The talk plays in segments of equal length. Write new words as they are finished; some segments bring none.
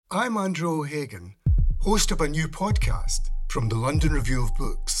I'm Andrew O'Hagan, host of a new podcast from the London Review of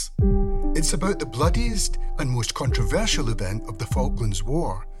Books. It's about the bloodiest and most controversial event of the Falklands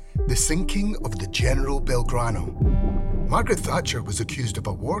War, the sinking of the General Belgrano. Margaret Thatcher was accused of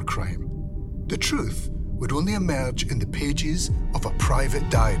a war crime. The truth would only emerge in the pages of a private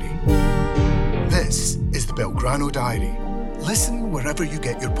diary. This is the Belgrano Diary. Listen wherever you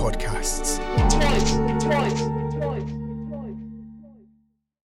get your podcasts.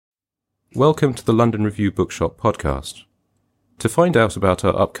 Welcome to the London Review Bookshop podcast. To find out about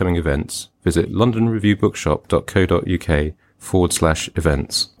our upcoming events, visit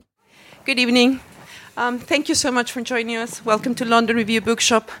londonreviewbookshop.co.uk/events. Good evening. Thank you so much for joining us. Welcome to London Review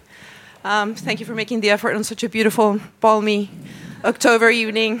Bookshop. Thank you for making the effort on such a beautiful, balmy October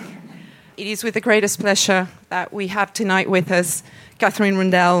evening. It is with the greatest pleasure that we have tonight with us Catherine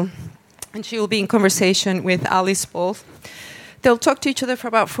Rundell, and she will be in conversation with Alice Ball. They'll talk to each other for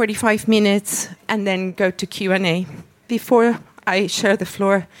about 45 minutes and then go to Q&A. Before I share the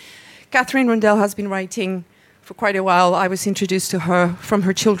floor, Catherine Rundell has been writing for quite a while. I was introduced to her from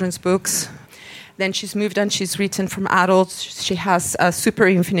her children's books. Then she's moved on, she's written from adults. She has Super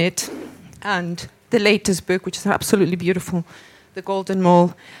Infinite and the latest book, which is absolutely beautiful, The Golden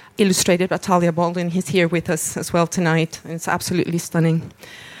Mole, illustrated by Talia Baldwin. He's here with us as well tonight, and it's absolutely stunning.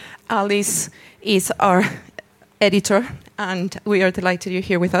 Alice is our editor, and we are delighted you're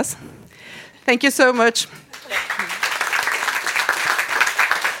here with us. Thank you so much.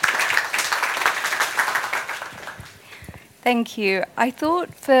 Thank you. I thought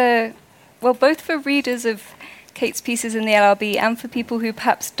both for readers of Kate's pieces in the LRB and for people who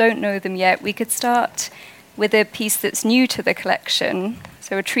perhaps don't know them yet, we could start with a piece that's new to the collection,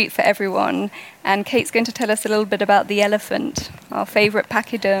 so a treat for everyone. And Kate's going to tell us a little bit about The Elephant, our favourite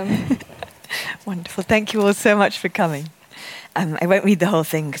pachyderm. Wonderful. Thank you all so much for coming. I won't read the whole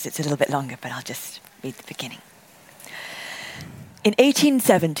thing because it's a little bit longer, but I'll just read the beginning. In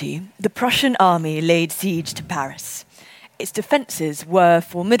 1870, the Prussian army laid siege to Paris. Its defences were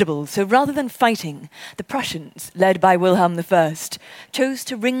formidable, so rather than fighting, the Prussians, led by Wilhelm I, chose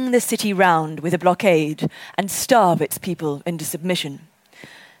to ring the city round with a blockade and starve its people into submission.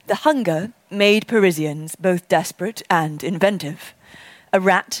 The hunger made Parisians both desperate and inventive. A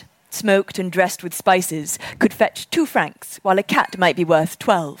rat, smoked and dressed with spices, could fetch 2 francs, while a cat might be worth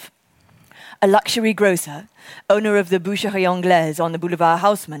 12. A luxury grocer, owner of the Boucherie Anglaise on the Boulevard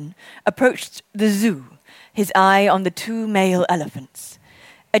Haussmann, approached the zoo, his eye on the 2 male elephants.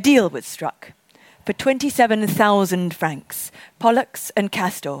 A deal was struck. For 27,000 francs, Pollux and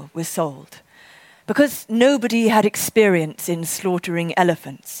Castor were sold. Because nobody had experience in slaughtering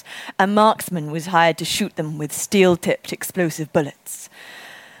elephants, a marksman was hired to shoot them with steel-tipped explosive bullets.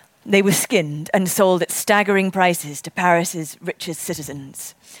 They were skinned and sold at staggering prices to Paris's richest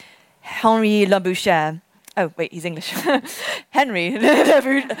citizens. Henri Labouchere, he's English. Henry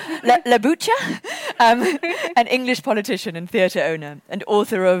Labouchere, an English politician and theatre owner and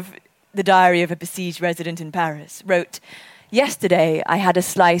author of The Diary of a Besieged Resident in Paris, wrote, "Yesterday I had a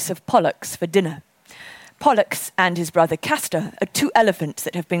slice of Pollux for dinner. Pollux and his brother Castor are 2 elephants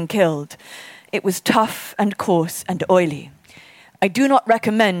that have been killed. It was tough and coarse and oily. I do not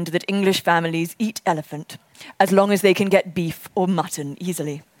recommend that English families eat elephant, as long as they can get beef or mutton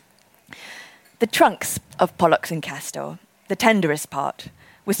easily." The trunks of Pollux and Castor, the tenderest part,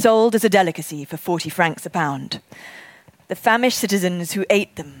 were sold as a delicacy for 40 francs a pound. The famished citizens who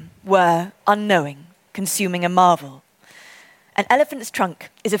ate them were, unknowing, consuming a marvel. An elephant's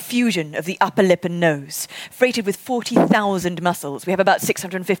trunk is a fusion of the upper lip and nose, freighted with 40,000 muscles. We have about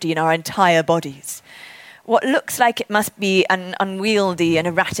 650 in our entire bodies. What looks like it must be an unwieldy and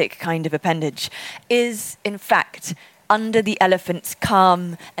erratic kind of appendage is, in fact, under the elephant's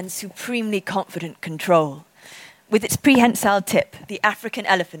calm and supremely confident control. With its prehensile tip, the African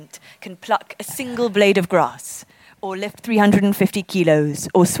elephant can pluck a single blade of grass, or lift 350 kilos,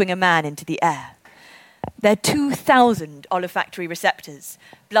 or swing a man into the air. Their 2,000 olfactory receptors,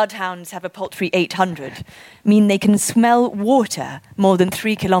 bloodhounds have a paltry 800, mean they can smell water more than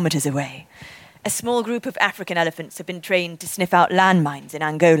 3 kilometers away. A small group of African elephants have been trained to sniff out landmines in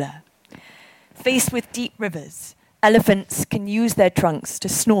Angola. Faced with deep rivers, elephants can use their trunks to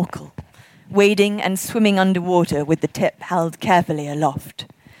snorkel, wading and swimming underwater with the tip held carefully aloft.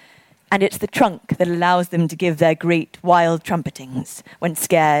 And it's the trunk that allows them to give their great wild trumpetings when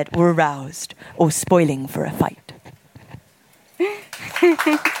scared or aroused or spoiling for a fight.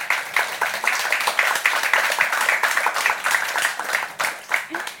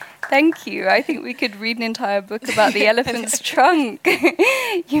 Thank you. I think we could read an entire book about the elephant's trunk.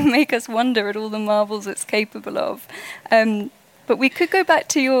 You make us wonder at all the marvels it's capable of. But we could go back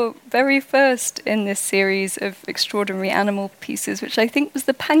to your very first in this series of extraordinary animal pieces, which I think was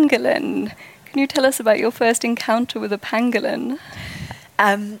the pangolin. Can you tell us about your first encounter with a pangolin?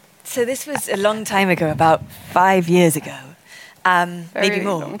 So this was a long time ago, about 5 years ago. Maybe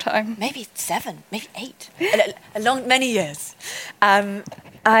more. Long time. Maybe 7, maybe 8. Many years.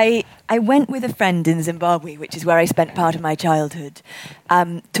 I went with a friend in Zimbabwe, which is where I spent part of my childhood,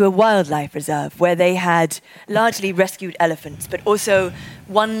 to a wildlife reserve where they had largely rescued elephants, but also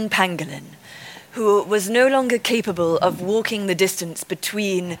one pangolin who was no longer capable of walking the distance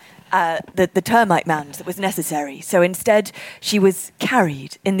between the termite mounds that was necessary. So instead, she was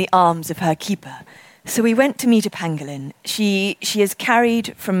carried in the arms of her keeper. So we went to meet a pangolin. She is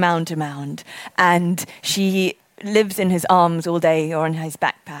carried from mound to mound, and she lives in his arms all day or in his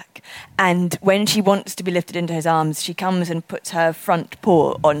backpack. And when she wants to be lifted into his arms, she comes and puts her front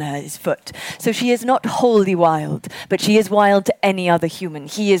paw on his foot. So she is not wholly wild, but she is wild to any other human.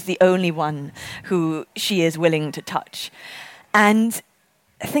 He is the only one who she is willing to touch. And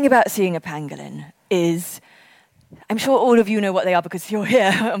the thing about seeing a pangolin is, I'm sure all of you know what they are because you're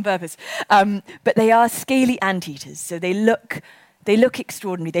here on purpose, but they are scaly anteaters, so they look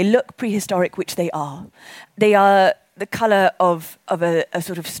extraordinary. They look prehistoric, which they are. They are the colour of a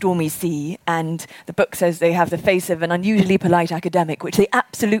sort of stormy sea, and the book says they have the face of an unusually polite academic, which they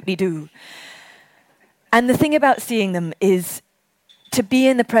absolutely do. And the thing about seeing them is to be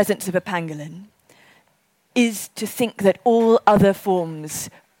in the presence of a pangolin is to think that all other forms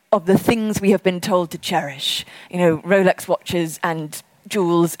of the things we have been told to cherish, Rolex watches and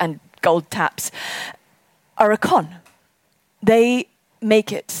jewels and gold taps, are a con. They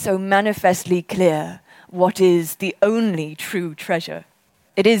make it so manifestly clear what is the only true treasure.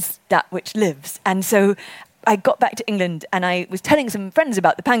 It is that which lives. And so I got back to England and I was telling some friends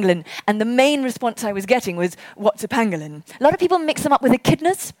about the pangolin, and the main response I was getting was, "What's a pangolin?" A lot of people mix them up with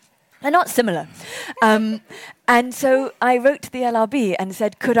echidnas. They're not similar. And so I wrote to the LRB and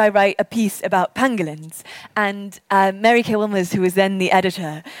said, could I write a piece about pangolins? And Mary Kay Wilmers, who was then the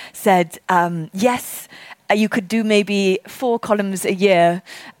editor, said, yes, you could do maybe 4 columns a year.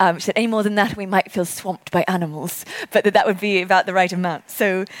 She said, any more than that, we might feel swamped by animals, but that would be about the right amount.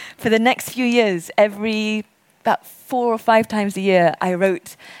 So for the next few years, about 4 or 5 times a year, I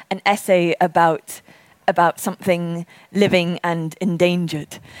wrote an essay about something living and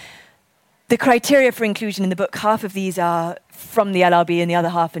endangered. The criteria for inclusion in the book, half of these are from the LRB and the other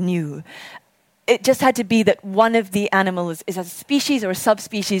half are new. It just had to be that one of the animals is a species or a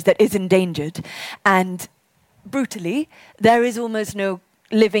subspecies that is endangered. And brutally, there is almost no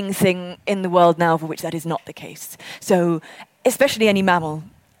living thing in the world now for which that is not the case. So especially any mammal,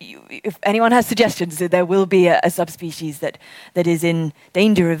 if anyone has suggestions, there will be a subspecies that is in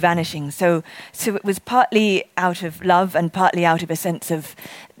danger of vanishing. So it was partly out of love and partly out of a sense of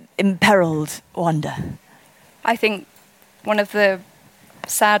imperiled wonder. I think one of the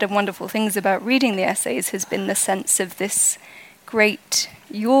sad and wonderful things about reading the essays has been the sense of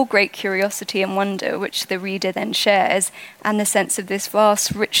your great curiosity and wonder, which the reader then shares, and the sense of this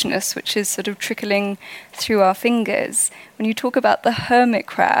vast richness which is sort of trickling through our fingers. When you talk about the hermit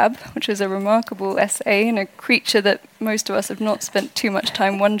crab, which is a remarkable essay and a creature that most of us have not spent too much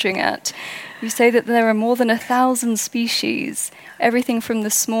time wondering at, you say that there are more than 1,000 species, everything from the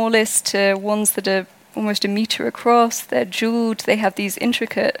smallest to ones that are almost 1 meter across. They're jeweled, they have these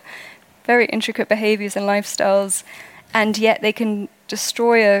very intricate behaviors and lifestyles, and yet they can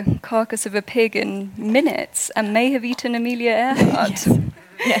destroy a carcass of a pig in minutes and may have eaten Amelia Earhart.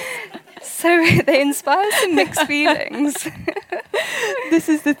 Yes. So they inspire some mixed feelings. This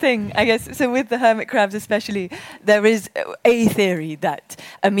is the thing, I guess. So with the hermit crabs especially, there is a theory that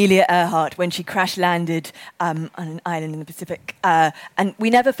Amelia Earhart, when she crash-landed on an island in the Pacific, and we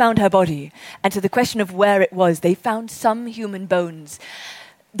never found her body. And so the question of where it was, they found some human bones.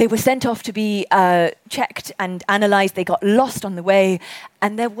 They were sent off to be checked and analysed. They got lost on the way,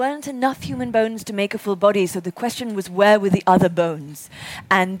 and there weren't enough human bones to make a full body. So the question was, where were the other bones?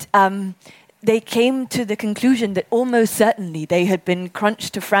 And they came to the conclusion that almost certainly they had been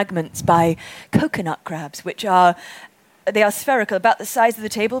crunched to fragments by coconut crabs, which are spherical, about the size of the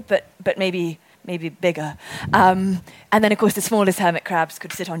table, but maybe bigger. And then, of course, the smallest hermit crabs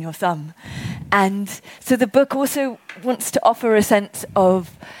could sit on your thumb. And so the book also wants to offer a sense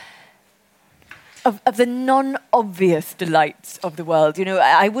of the non-obvious delights of the world.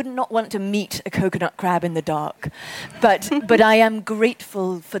 I would not want to meet a coconut crab in the dark, but I am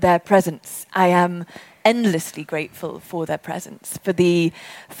grateful for their presence. I am endlessly grateful for their presence, for the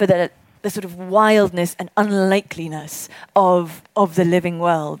sort of wildness and unlikeliness of the living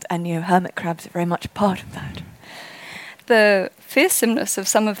world. And hermit crabs are very much part of that. the fearsomeness of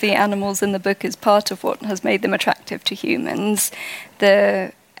some of the animals in the book is part of what has made them attractive to humans.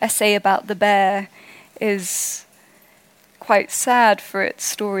 The essay about the bear is quite sad for its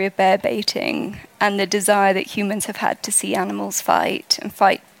story of bear baiting and the desire that humans have had to see animals fight and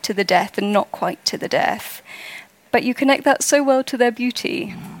fight to the death and not quite to the death. But you connect that so well to their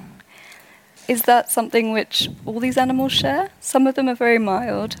beauty. Is that something which all these animals share? Some of them are very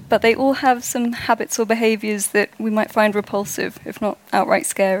mild, but they all have some habits or behaviours that we might find repulsive, if not outright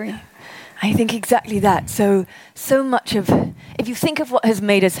scary. I think exactly that. So much of, if you think of what has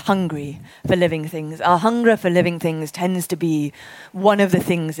made us hungry for living things, our hunger for living things tends to be one of the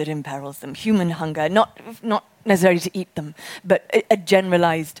things that imperils them. Human hunger, not necessarily to eat them, but a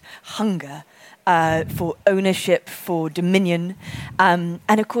generalized hunger for ownership, for dominion. And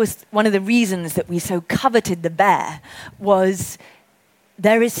of course, one of the reasons that we so coveted the bear was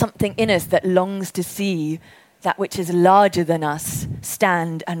there is something in us that longs to see that which is larger than us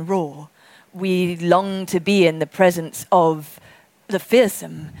stand and roar. We long to be in the presence of the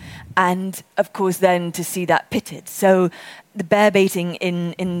fearsome, and of course then to see that pitted. So the bear baiting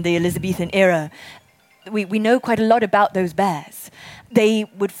in the Elizabethan era, we know quite a lot about those bears. They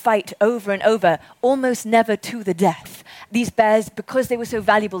would fight over and over, almost never to the death. These bears, because they were so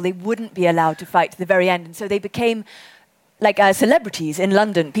valuable, they wouldn't be allowed to fight to the very end, and so they became like celebrities in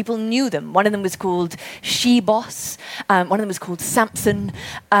London. People knew them. One of them was called She-Boss. One of them was called Samson.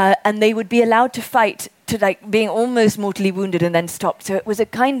 And they would be allowed to fight to like being almost mortally wounded and then stopped. So it was a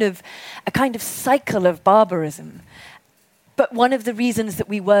kind of cycle of barbarism. But one of the reasons that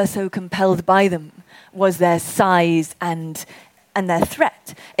we were so compelled by them was their size and their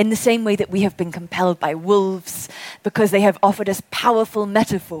threat, in the same way that we have been compelled by wolves, because they have offered us powerful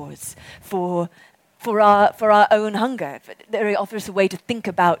metaphors for our own hunger. They offer us a way to think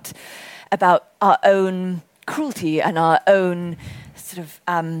about our own cruelty and our own sort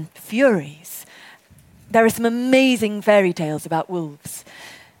of furies. There are some amazing fairy tales about wolves.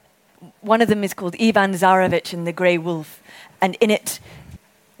 One of them is called Ivan Tsarevich and the Grey Wolf, and in it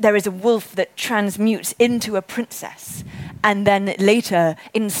there is a wolf that transmutes into a princess, and then later,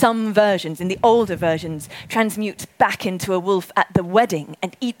 in some versions, in the older versions, transmutes back into a wolf at the wedding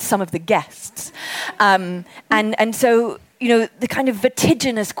and eats some of the guests. And so, you know, the kind of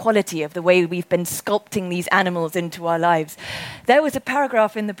vertiginous quality of the way we've been sculpting these animals into our lives. There was a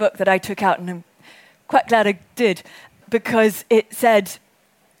paragraph in the book that I took out, and I'm quite glad I did, because it said,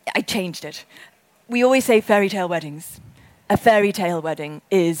 I changed it. We always say fairy tale weddings. A fairy tale wedding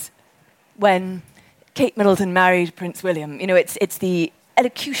is when Kate Middleton married Prince William. You know, it's the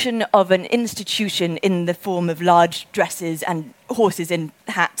elocution of an institution in the form of large dresses and horses in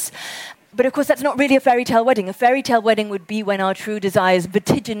hats. But of course, that's not really a fairy tale wedding. A fairy tale wedding would be when our true desires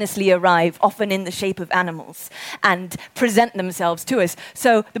vertiginously arrive, often in the shape of animals, and present themselves to us.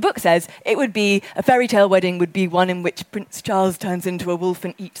 So the book says it would be, a fairy tale wedding would be one in which Prince Charles turns into a wolf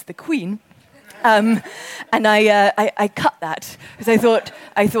and eats the Queen. And I cut that because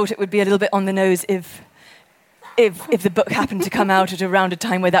I thought it would be a little bit on the nose if the book happened to come out at around a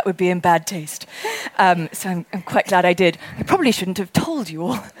time where that would be in bad taste. So I'm quite glad I did. I probably shouldn't have told you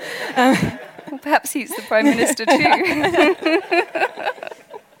all. Well, perhaps he's the Prime Minister too.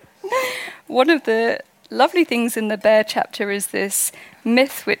 One of the lovely things in the bear chapter is this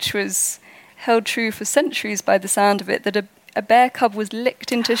myth, which was held true for centuries by the sound of it, that a bear cub was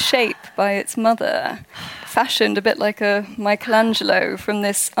licked into shape by its mother, fashioned a bit like a Michelangelo from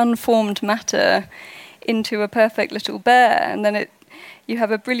this unformed matter into a perfect little bear. And then you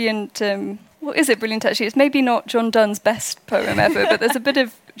have a brilliant, what is it brilliant actually? It's maybe not John Donne's best poem ever, but there's a bit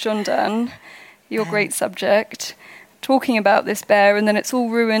of John Donne, your great subject, talking about this bear, and then it's all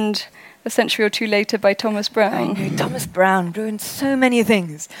ruined a century or two later by Thomas Browne. I know, Thomas Browne ruined so many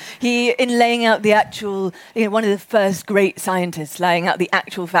things. He, in laying out the actual, one of the first great scientists laying out the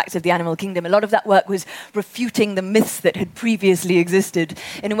actual facts of the animal kingdom, a lot of that work was refuting the myths that had previously existed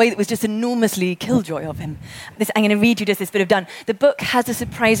in a way that was just enormously killjoy of him. I'm going to read you just this bit of Donne. The book has a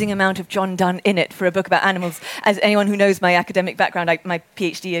surprising amount of John Donne in it for a book about animals. As anyone who knows my academic background, my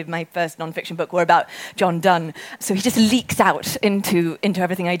PhD, my first non-fiction book, were about John Donne. So he just leaks out into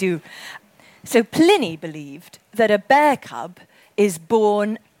everything I do. So Pliny believed that a bear cub is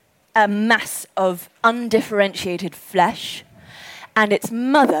born a mass of undifferentiated flesh, and its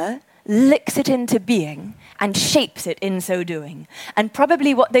mother licks it into being and shapes it in so doing. And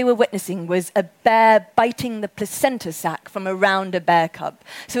probably what they were witnessing was a bear biting the placenta sac from around a bear cub.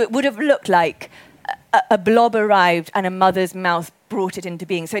 So it would have looked like a blob arrived and a mother's mouth brought it into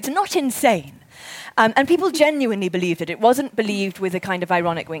being. So it's not insane. And people genuinely believed it. It wasn't believed with a kind of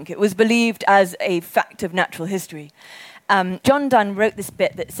ironic wink. It was believed as a fact of natural history. John Donne wrote this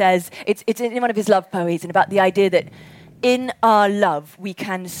bit that says, it's in one of his love poems, and about the idea that in our love we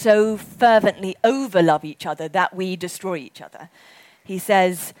can so fervently over-love each other that we destroy each other. He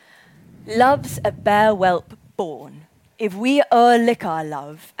says, "Love's a bare whelp born. If we o'erlick our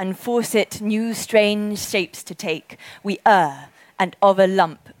love and force it new strange shapes to take, we err, and of a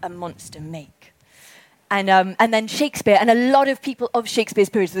lump a monster make." And then Shakespeare, and a lot of people of Shakespeare's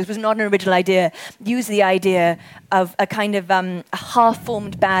period, so this was not an original idea, use the idea of a kind of a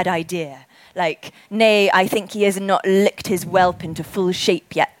half-formed bad idea. Like, "Nay, I think he has not licked his whelp into full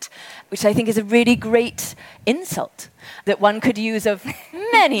shape yet," which I think is a really great insult that one could use of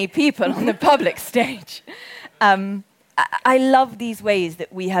many people on the public stage. I love these ways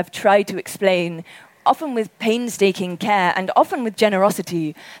that we have tried to explain, often with painstaking care and often with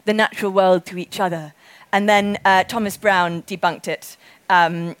generosity, the natural world to each other. And then Thomas Browne debunked it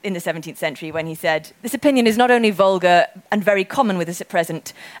in the 17th century when he said, "This opinion is not only vulgar and very common with us at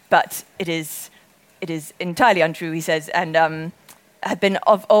present, but it is entirely untrue," he says, and had been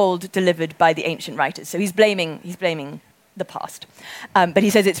of old delivered by the ancient writers. So he's blaming the past. But he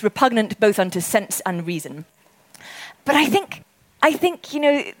says it's repugnant both unto sense and reason. But I think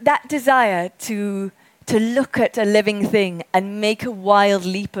that desire to look at a living thing and make a wild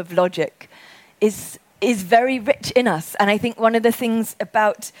leap of logic is very rich in us. And I think one of the things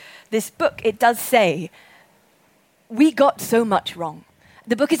about this book, it does say, we got so much wrong.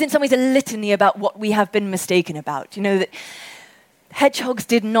 The book is in some ways a litany about what we have been mistaken about. That hedgehogs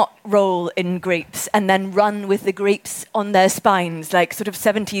did not roll in grapes and then run with the grapes on their spines like sort of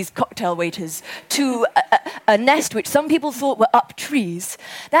 70s cocktail waiters to a nest which some people thought were up trees.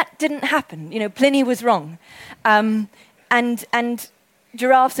 That didn't happen. Pliny was wrong. And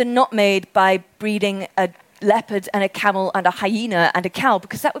giraffes are not made by breeding a leopard and a camel and a hyena and a cow,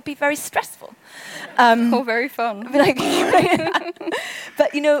 because that would be very stressful. Or very fun.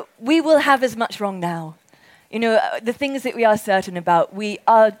 But, we will have as much wrong now. The things that we are certain about,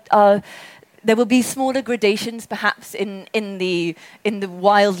 there will be smaller gradations perhaps in the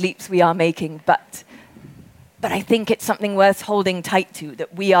wild leaps we are making, but I think it's something worth holding tight to,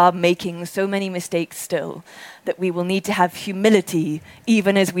 that we are making so many mistakes still, that we will need to have humility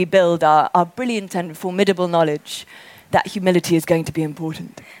even as we build our brilliant and formidable knowledge. That humility is going to be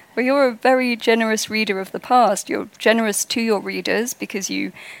important. Well, you're a very generous reader of the past. You're generous to your readers because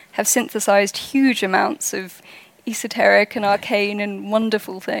you have synthesized huge amounts of esoteric and arcane and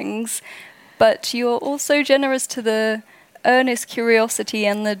wonderful things. But you're also generous to the earnest curiosity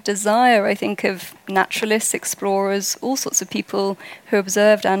and the desire, I think, of naturalists, explorers, all sorts of people who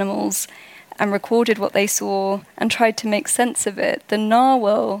observed animals and recorded what they saw and tried to make sense of it. The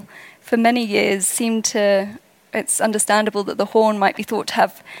narwhal, for many years, seemed to... It's understandable that the horn might be thought to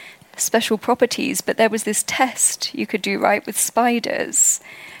have special properties, but there was this test you could do, right, with spiders.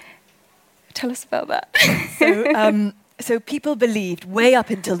 Tell us about that. So people believed, way up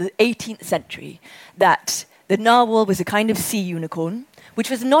until the 18th century, that the narwhal was a kind of sea unicorn, which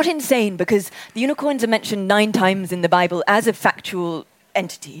was not insane because the unicorns are mentioned 9 times in the Bible as a factual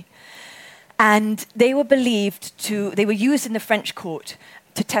entity. And they were used in the French court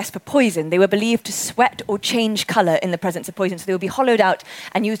to test for poison. They were believed to sweat or change colour in the presence of poison, so they would be hollowed out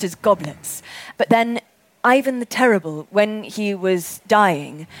and used as goblets. But then Ivan the Terrible, when he was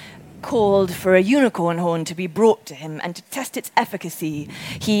dying, called for a unicorn horn to be brought to him, and to test its efficacy,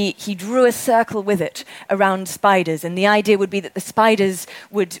 he drew a circle with it around spiders, and the idea would be that the spiders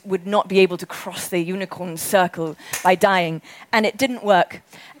would not be able to cross the unicorn circle by dying, and it didn't work.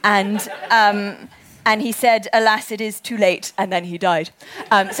 And he said, "Alas, it is too late," and then he died.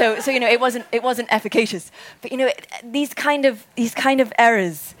 So it wasn't efficacious. But these kind of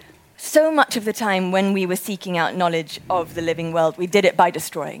errors. So much of the time when we were seeking out knowledge of the living world, we did it by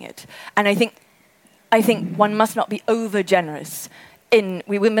destroying it. And I think one must not be over generous.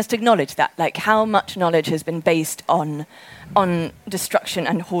 We must acknowledge that, like how much knowledge has been based on destruction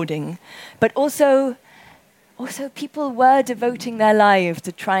and hoarding, but also people were devoting their lives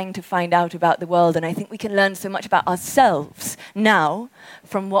to trying to find out about the world, and I think we can learn so much about ourselves now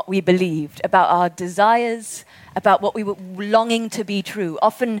from what we believed, about our desires, about what we were longing to be true.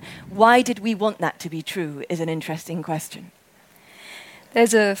 Often, why did we want that to be true is an interesting question.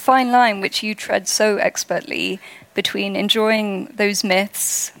 There's a fine line which you tread so expertly between enjoying those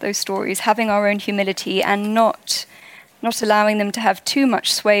myths, those stories, having our own humility, and not allowing them to have too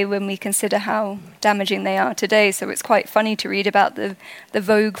much sway when we consider how damaging they are today. So it's quite funny to read about the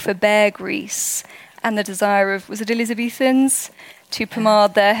vogue for bear grease and the desire of, was it Elizabethans, to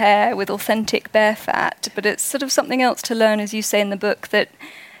pomade their hair with authentic bear fat. But it's sort of something else to learn, as you say in the book, that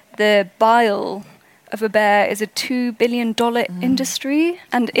the bile of a bear is a $2 billion industry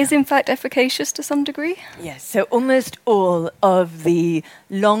and is in fact efficacious to some degree? Yes, so almost all of the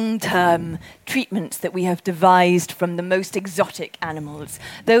long-term treatments that we have devised from the most exotic animals,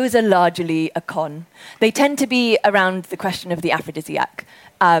 those are largely a con. They tend to be around the question of the aphrodisiac,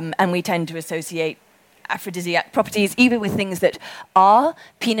 and we tend to associate aphrodisiac properties either with things that are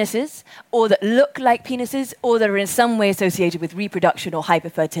penises or that look like penises or that are in some way associated with reproduction or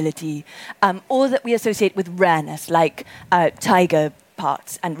hyperfertility, or that we associate with rareness, like tiger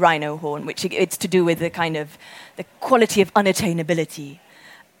parts and rhino horn, which it's to do with the kind of the quality of unattainability.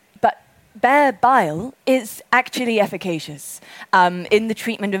 But bear bile is actually efficacious in the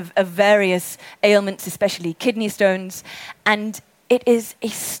treatment of various ailments, especially kidney stones, and it is a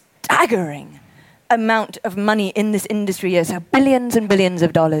staggering amount of money in this industry, so billions and billions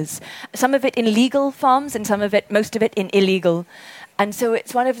of dollars. Some of it in legal farms and most of it in illegal. And so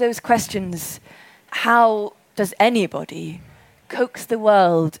it's one of those questions, how does anybody coax the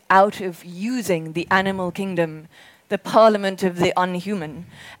world out of using the animal kingdom, the parliament of the unhuman,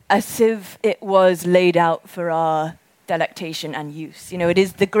 as if it was laid out for our delectation and use? You know, it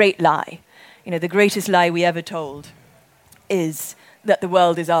is the great lie. You know, the greatest lie we ever told is that the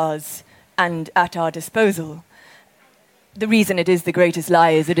world is ours and at our disposal. The reason it is the greatest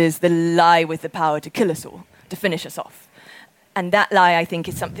lie is it is the lie with the power to kill us all, to finish us off. And that lie, I think,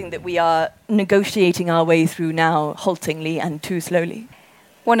 is something that we are negotiating our way through now, haltingly and too slowly.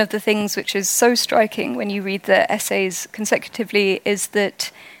 One of the things which is so striking when you read the essays consecutively is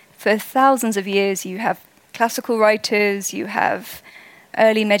that for thousands of years you have classical writers, you have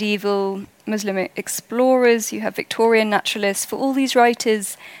early medieval Muslim explorers, you have Victorian naturalists. For all these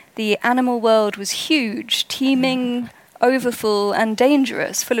writers, the animal world was huge, teeming, overfull and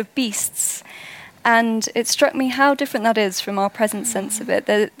dangerous, full of beasts. And it struck me how different that is from our present sense of it.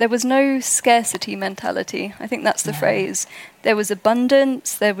 There was no scarcity mentality. I think that's the phrase. There was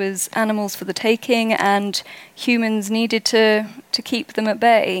abundance, there was animals for the taking, and humans needed to keep them at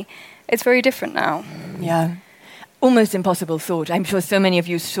bay. It's very different now. Yeah. Almost impossible thought. I'm sure so many of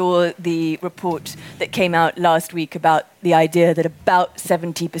you saw the report that came out last week about the idea that about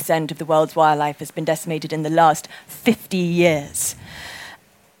 70% of the world's wildlife has been decimated in the last 50 years.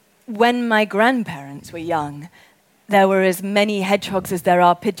 When my grandparents were young, there were as many hedgehogs as there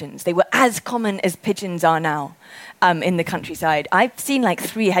are pigeons. They were as common as pigeons are now in the countryside. I've seen like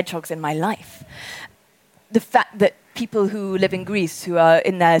 3 hedgehogs in my life. The fact that people who live in Greece, who are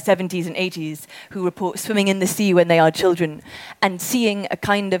in their 70s and 80s, who report swimming in the sea when they are children and seeing a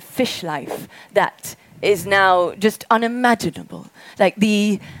kind of fish life that is now just unimaginable. Like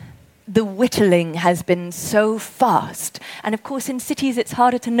the whittling has been so fast. And of course in cities it's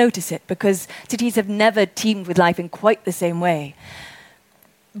harder to notice it because cities have never teemed with life in quite the same way.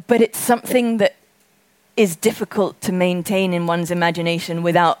 But it's something that is difficult to maintain in one's imagination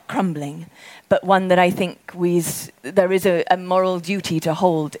without crumbling, but one that I think there is a moral duty to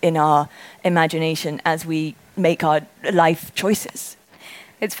hold in our imagination as we make our life choices.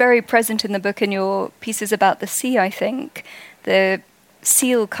 It's very present in the book in your pieces about the sea, I think. The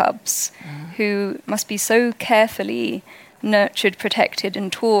seal cubs, who must be so carefully nurtured, protected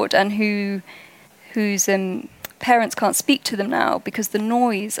and taught, and whose parents can't speak to them now because the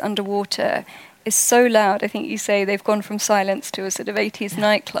noise underwater is so loud. I think you say they've gone from silence to a sort of 80s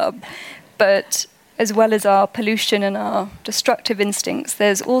nightclub. But as well as our pollution and our destructive instincts,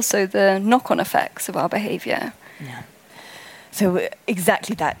 there's also the knock-on effects of our behaviour. Yeah. So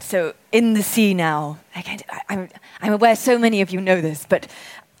exactly that. So in the sea now, I'm aware so many of you know this, but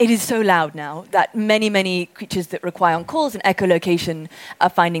it is so loud now that many creatures that require on-calls and echolocation are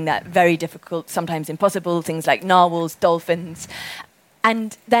finding that very difficult, sometimes impossible, things like narwhals, dolphins.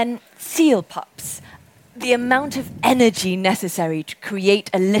 And then seal pups. The amount of energy necessary to create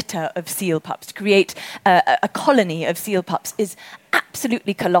a litter of seal pups, to create a colony of seal pups is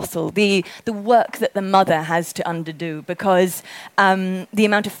absolutely colossal. The work that the mother has to underdo, because the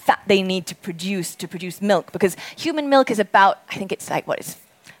amount of fat they need to produce milk, because human milk is about, I think it's like, it's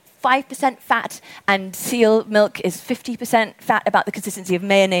 5% fat, and seal milk is 50% fat, about the consistency of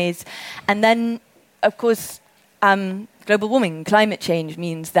mayonnaise. And then, of course, global warming, climate change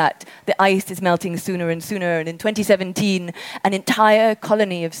means that the ice is melting sooner and sooner. And in 2017, an entire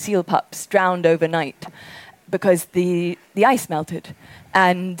colony of seal pups drowned overnight because the ice melted.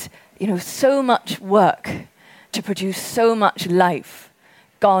 And, so much work to produce so much life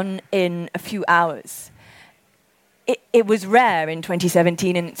gone in a few hours. It was rare in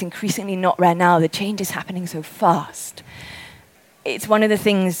 2017, and it's increasingly not rare now. The change is happening so fast. It's one of the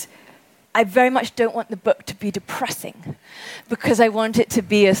things I very much don't want the book to be depressing, because I want it to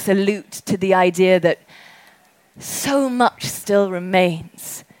be a salute to the idea that so much still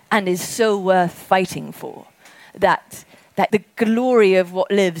remains and is so worth fighting for, that the glory of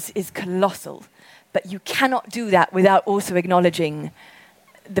what lives is colossal, but you cannot do that without also acknowledging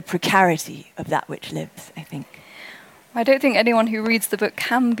the precarity of that which lives, I think. I don't think anyone who reads the book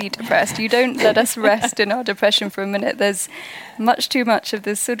can be depressed. You don't let us rest in our depression for a minute. There's much too much of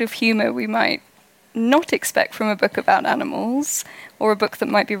this sort of humour we might not expect from a book about animals or a book that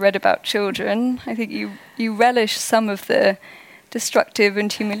might be read about children. I think you relish some of the destructive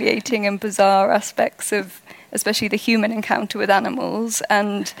and humiliating and bizarre aspects of especially the human encounter with animals.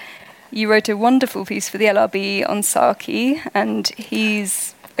 And you wrote a wonderful piece for the LRB on Saki, and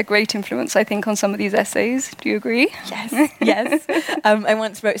he's a great influence, I think, on some of these essays. Do you agree? Yes, yes. I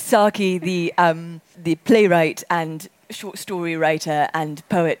once wrote Saki, the playwright and short story writer and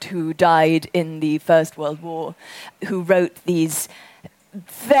poet who died in the First World War, who wrote these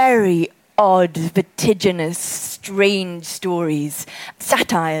very odd, vertiginous, strange stories,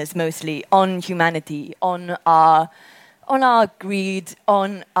 satires mostly, on humanity, on our greed,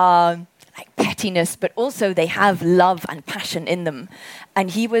 on our pettiness, but also they have love and passion in them.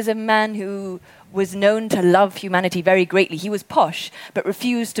 And he was a man who was known to love humanity very greatly. He was posh, but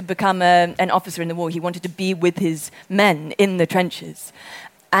refused to become an officer in the war. He wanted to be with his men in the trenches.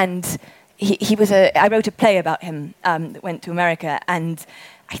 And he was I wrote a play about him that went to America, and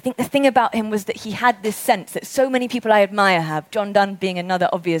I think the thing about him was that he had this sense that so many people I admire have, John Donne being another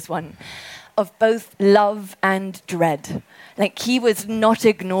obvious one, of both love and dread. Like, he was not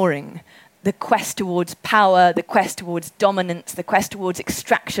ignoring the quest towards power, the quest towards dominance, the quest towards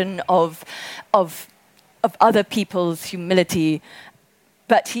extraction of other people's humility,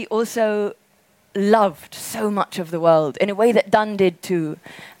 but he also loved so much of the world in a way that Donne did too.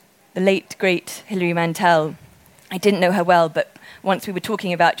 The late, great Hilary Mantel, I didn't know her well, but once we were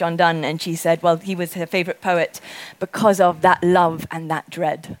talking about John Donne, and she said, well, he was her favourite poet because of that love and that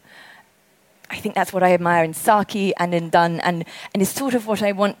dread. I think that's what I admire in Saki and in Donne, and it's sort of what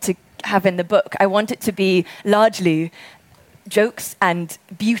I want to have in the book. I want it to be largely jokes and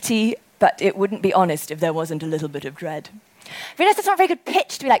beauty, but it wouldn't be honest if there wasn't a little bit of dread. I realise that's not a very good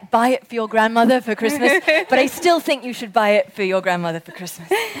pitch to be like, buy it for your grandmother for Christmas, but I still think you should buy it for your grandmother for Christmas.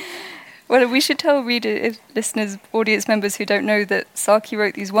 Well, we should tell readers, listeners, audience members who don't know that Saki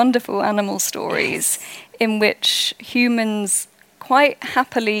wrote these wonderful animal stories in which humans quite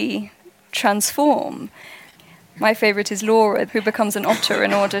happily transform. My favourite is Laura, who becomes an otter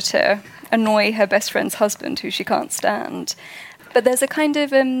in order to annoy her best friend's husband, who she can't stand. But there's a kind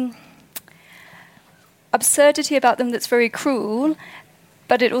of absurdity about them that's very cruel,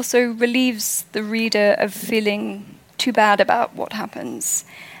 but it also relieves the reader of feeling too bad about what happens.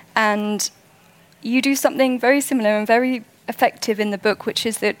 And you do something very similar and very effective in the book, which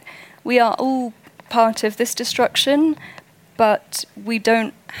is that we are all part of this destruction, but we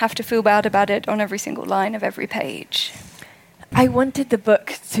don't have to feel bad about it on every single line of every page. I wanted the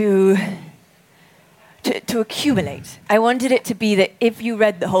book to accumulate. I wanted it to be that if you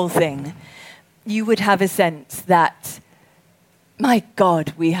read the whole thing, you would have a sense that, my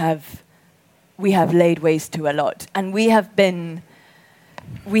God, we have laid waste to a lot, and we have been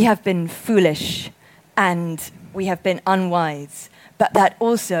foolish and we have been unwise, but that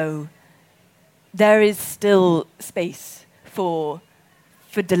also there is still space for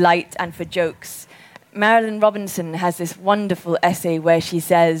delight and for jokes. Marilyn Robinson has this wonderful essay where she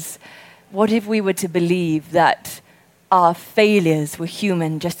says, what if we were to believe that our failures were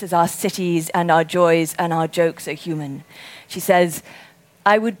human, just as our cities and our joys and our jokes are human? She says,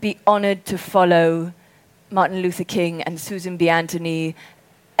 I would be honored to follow Martin Luther King and Susan B. Anthony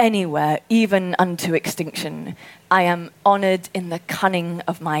anywhere, even unto extinction. I am honored in the cunning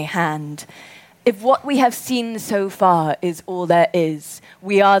of my hand. If what we have seen so far is all there is,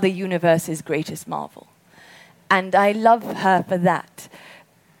 we are the universe's greatest marvel. And I love her for that.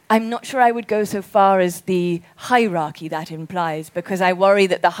 I'm not sure I would go so far as the hierarchy that implies, because I worry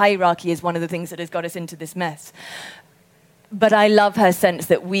that the hierarchy is one of the things that has got us into this mess. But I love her sense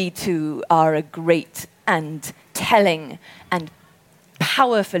that we too are a great and telling and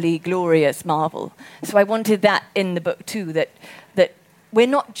powerfully glorious marvel. So I wanted that in the book too, that we're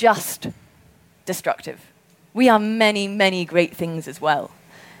not just destructive. We are many, many great things as well.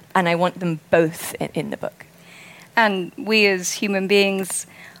 And I want them both in the book. And we as human beings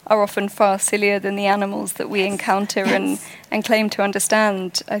are often far sillier than the animals that we encounter and claim to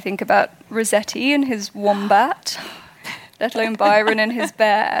understand. I think about Rossetti and his wombat. let alone Byron and his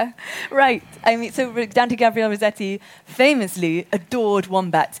bear. Right. I mean, so Dante Gabriel Rossetti famously adored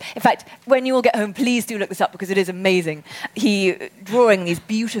wombats. In fact, when you all get home, please do look this up because it is amazing. He drawing these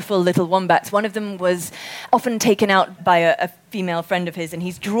beautiful little wombats. One of them was often taken out by a female friend of his, and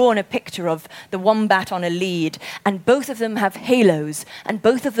he's drawn a picture of the wombat on a lead, and both of them have halos, and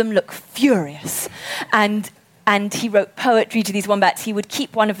both of them look furious. And he wrote poetry to these wombats. He would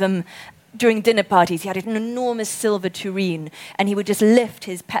keep one of them during dinner parties. He had an enormous silver tureen, and he would just lift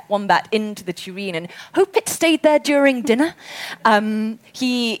his pet wombat into the tureen and hope it stayed there during dinner.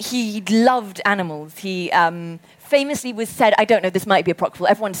 He loved animals. He famously was said, I don't know, this might be apocryphal,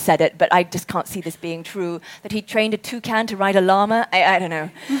 everyone said it, but I just can't see this being true, that he trained a toucan to ride a llama. I don't know.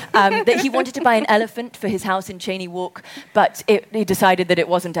 That he wanted to buy an elephant for his house in Cheyne Walk, but he decided that it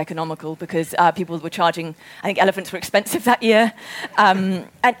wasn't economical because people were charging, I think elephants were expensive that year. And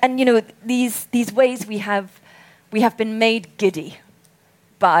you know, these ways we have been made giddy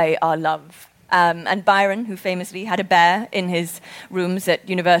by our love. And Byron, who famously had a bear in his rooms at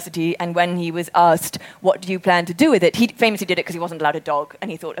university, and when he was asked, what do you plan to do with it, he famously did it because he wasn't allowed a dog, and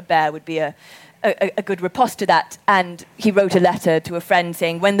he thought a bear would be a good riposte to that. And he wrote a letter to a friend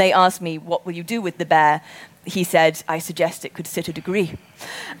saying, when they asked me, what will you do with the bear, he said, I suggest it could sit a degree.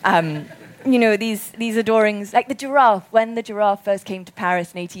 You know, these adorings, like the giraffe. When the giraffe first came to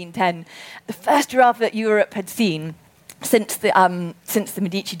Paris in 1810, the first giraffe that Europe had seen since the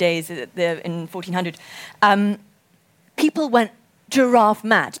Medici days in 1400, people went giraffe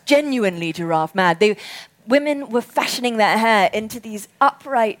mad, genuinely giraffe mad. Women were fashioning their hair into these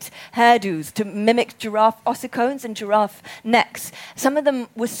upright hairdos to mimic giraffe ossicones and giraffe necks. Some of them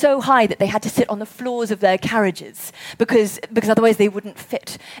were so high that they had to sit on the floors of their carriages because otherwise they wouldn't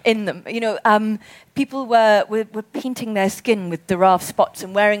fit in them. You know, people were painting their skin with giraffe spots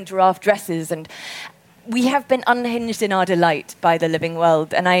and wearing giraffe dresses, and we have been unhinged in our delight by the living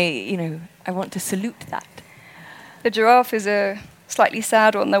world, and I want to salute that. The giraffe is a slightly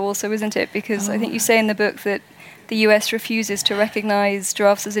sad one, though, also, isn't it? Because I think you say in the book that the US refuses to recognize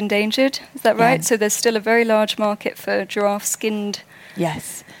giraffes as endangered. Is that right? Yeah. So there's still a very large market for giraffe-skinned.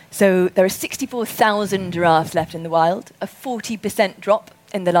 Yes. So there are 64,000 giraffes left in the wild, a 40% drop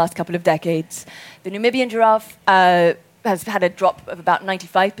in the last couple of decades. The Namibian giraffe has had a drop of about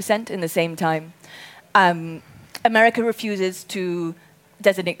 95% in the same time. America refuses to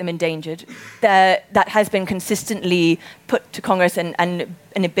designate them endangered. That has been consistently put to Congress and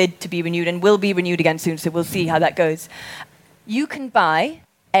in a bid to be renewed, and will be renewed again soon, so we'll see how that goes. You can buy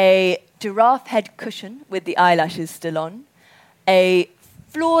a giraffe head cushion with the eyelashes still on, a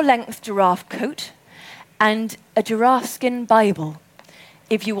floor-length giraffe coat, and a giraffe skin Bible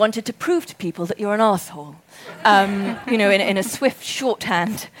if you wanted to prove to people that you're an arsehole, in a swift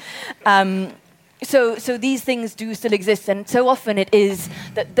shorthand. So these things do still exist, and so often it is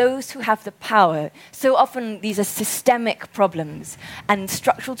that those who have the power, so often these are systemic problems, and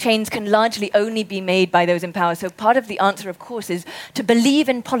structural change can largely only be made by those in power. So part of the answer, of course, is to believe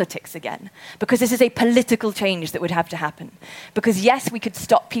in politics again, because this is a political change that would have to happen. Because yes, we could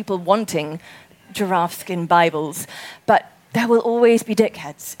stop people wanting giraffe skin Bibles, but there will always be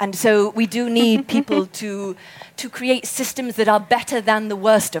dickheads. And so we do need people to create systems that are better than the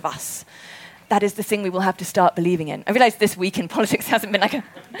worst of us. That is the thing we will have to start believing in. I realize this week in politics hasn't been like a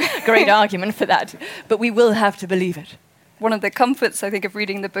great argument for that, but we will have to believe it. One of the comforts, I think, of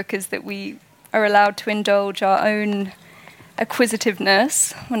reading the book is that we are allowed to indulge our own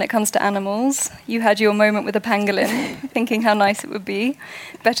acquisitiveness when it comes to animals. You had your moment with a pangolin, thinking how nice it would be,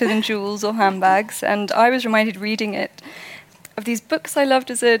 better than jewels or handbags, and I was reminded reading it of these books I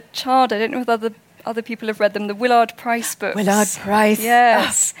loved as a child. I don't know if other people have read them, the Willard Price books. Willard Price.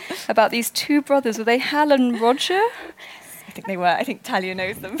 Yes. About these two brothers. Were they Hal and Roger? I think they were. I think Talia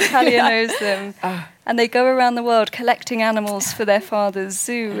knows them. Talia knows them. And they go around the world collecting animals for their father's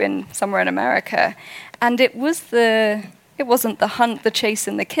zoo somewhere in America. And it wasn't the hunt, the chase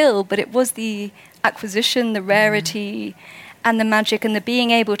and the kill, but it was the acquisition, the rarity, and the magic, and the being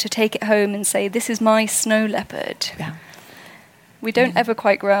able to take it home and say, this is my snow leopard. Yeah. We don't ever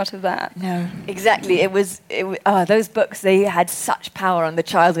quite grow out of that. No, exactly. It was those books, they had such power on the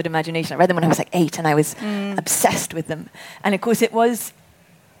childhood imagination. I read them when I was like 8, and I was obsessed with them. And of course, it was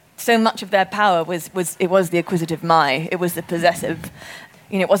so much of their power was the acquisitive my. It was the possessive.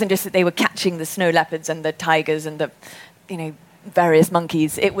 It wasn't just that they were catching the snow leopards and the tigers and the various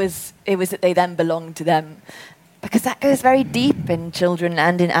monkeys. It was that they then belonged to them, because that goes very deep in children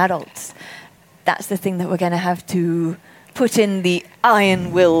and in adults. That's the thing that we're going to have to put in the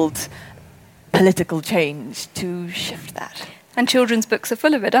iron-willed political change to shift that. And children's books are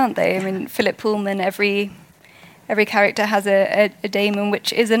full of it, aren't they? I mean, Philip Pullman, every every character has a daemon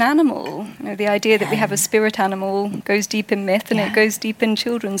which is an animal. You know, the idea that we have a spirit animal goes deep in myth, and it goes deep in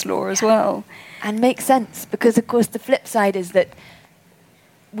children's lore as well. And makes sense, because of course the flip side is that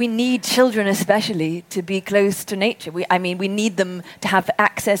we need children especially to be close to nature. We need them to have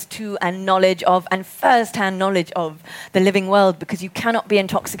access to and knowledge of, and first-hand knowledge of, the living world, because you cannot be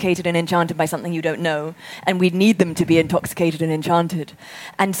intoxicated and enchanted by something you don't know, and we need them to be intoxicated and enchanted.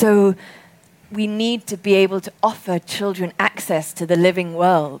 And so we need to be able to offer children access to the living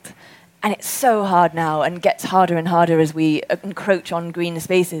world. And it's so hard now, and gets harder and harder as we encroach on green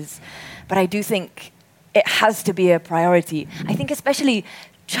spaces. But I do think it has to be a priority. I think especially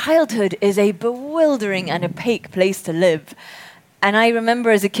childhood is a bewildering and opaque place to live. And I remember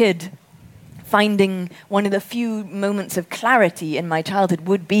as a kid finding one of the few moments of clarity in my childhood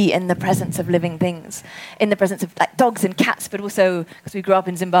would be in the presence of living things, in the presence of like dogs and cats, but also, because we grew up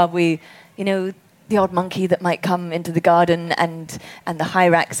in Zimbabwe, you know, the odd monkey that might come into the garden, and the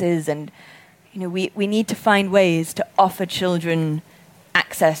hyraxes, and you know, we need to find ways to offer children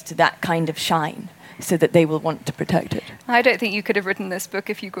access to that kind of shine, so that they will want to protect it. I don't think you could have written this book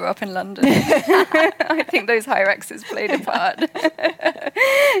if you grew up in London. I think those hyraxes played a part.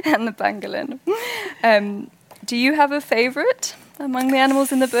 And the pangolin. Do you have a favourite among the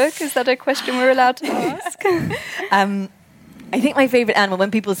animals in the book? Is that a question we're allowed to ask? I think my favourite animal, when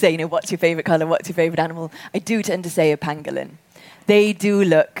people say, you know, what's your favourite colour, what's your favourite animal, I do tend to say a pangolin. They do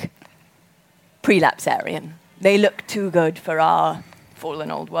look prelapsarian. They look too good for our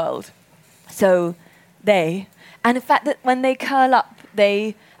fallen old world. So and the fact that when they curl up,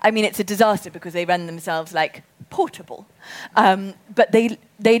 it's a disaster because they rend themselves like portable. But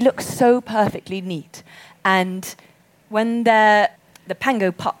they look so perfectly neat. And when the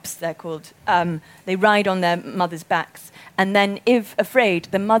pango pups, they're called, they ride on their mother's backs. And then, if afraid,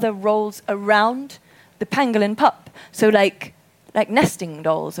 the mother rolls around the pangolin pup. So like nesting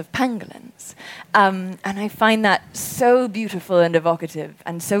dolls of pangolins. And I find that so beautiful and evocative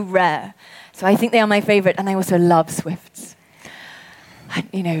and so rare. So I think they are my favourite, and I also love swifts. And,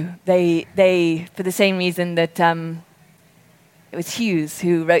 you know, they for the same reason that it was Hughes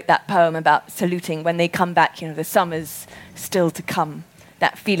who wrote that poem about saluting when they come back, you know, the summer's still to come,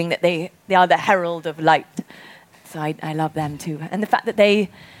 that feeling that they are the herald of light. So I love them too. And the fact that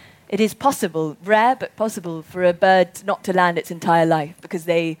it is possible, rare but possible, for a bird not to land its entire life, because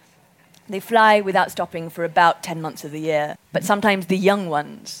they fly without stopping for about 10 months of the year. But sometimes the young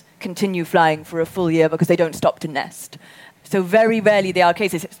ones continue flying for a full year because they don't stop to nest. So very rarely there are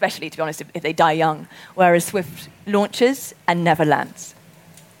cases, especially, to be honest, if they die young, where a swift launches and never lands,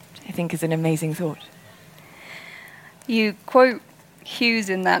 which I think is an amazing thought. You quote Hughes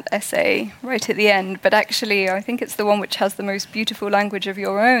in that essay right at the end, but actually I think it's the one which has the most beautiful language of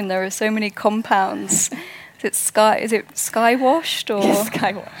your own. There are so many compounds. Is it sky-washed? Or? Yes,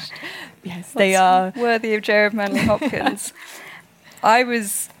 sky-washed. Yes, they are. Worthy of Jared Manley Hopkins. I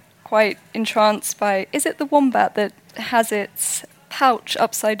was quite entranced by, is it the wombat that has its pouch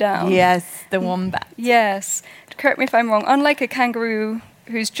upside down? Yes, the wombat. Yes. Correct me if I'm wrong. Unlike a kangaroo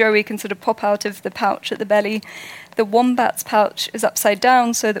whose joey can sort of pop out of the pouch at the belly, the wombat's pouch is upside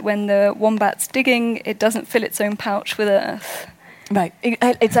down so that when the wombat's digging, it doesn't fill its own pouch with earth. Right.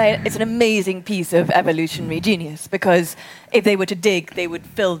 It's an amazing piece of evolutionary genius, because if they were to dig, they would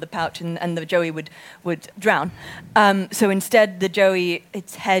fill the pouch and the joey would drown. So instead, the joey,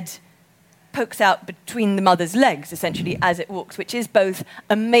 its head pokes out between the mother's legs, essentially, as it walks, which is both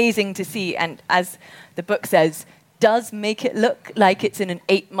amazing to see and, as the book says, does make it look like it's in an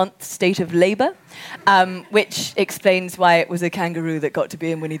 8-month state of labour, which explains why it was a kangaroo that got to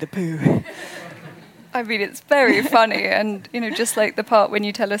be in Winnie the Pooh. I mean, it's very funny, and you know, just like the part when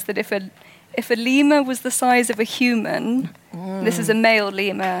you tell us that if a lemur was the size of a human, this is a male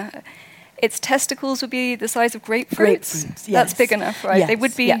lemur, its testicles would be the size of grapefruits. Yes. That's big enough, right? Yes. They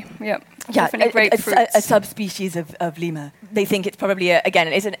would be, definitely grapefruits. A subspecies of lemur. They think it's probably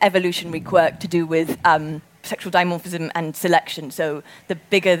it's an evolutionary quirk to do with sexual dimorphism and selection. So the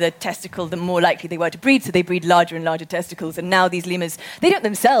bigger the testicle, the more likely they were to breed. So they breed larger and larger testicles. And now these lemurs, they don't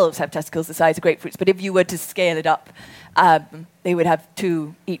themselves have testicles the size of grapefruits, but if you were to scale it up, they would have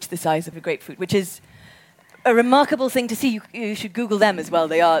 2 each the size of a grapefruit, which is a remarkable thing to see. You should Google them as well.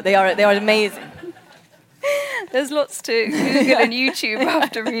 They are amazing. There's lots to Google and YouTube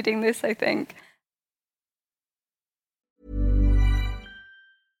after reading this, I think.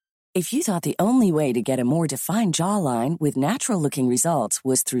 If you thought the only way to get a more defined jawline with natural-looking results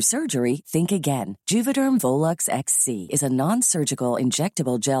was through surgery, think again. Juvederm Volux XC is a non-surgical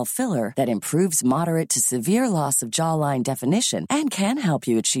injectable gel filler that improves moderate to severe loss of jawline definition and can help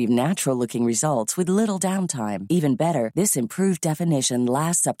you achieve natural-looking results with little downtime. Even better, this improved definition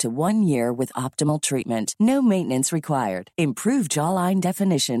lasts up to 1 year with optimal treatment. No maintenance required. Improve jawline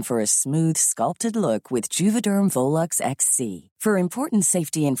definition for a smooth, sculpted look with Juvederm Volux XC. For important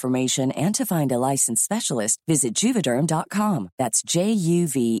safety information and to find a licensed specialist, visit Juvederm.com. That's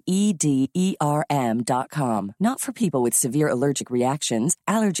JUVEDERM.com. Not for people with severe allergic reactions,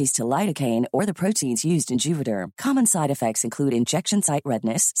 allergies to lidocaine, or the proteins used in Juvederm. Common side effects include injection site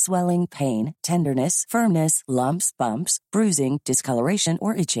redness, swelling, pain, tenderness, firmness, lumps, bumps, bruising, discoloration,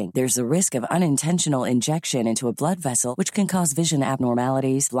 or itching. There's a risk of unintentional injection into a blood vessel, which can cause vision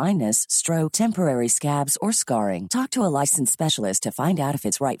abnormalities, blindness, stroke, temporary scabs, or scarring. Talk to a licensed specialist to find out if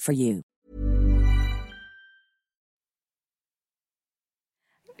it's right for you.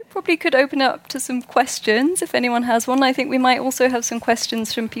 We probably could open up to some questions if anyone has one. I think we might also have some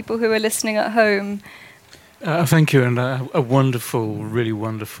questions from people who are listening at home. Thank you, and a wonderful, really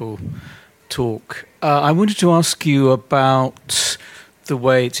wonderful talk. I wanted to ask you about the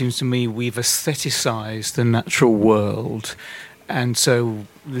way it seems to me we've aestheticized the natural world. And so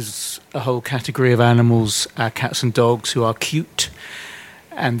there's a whole category of animals, cats and dogs, who are cute,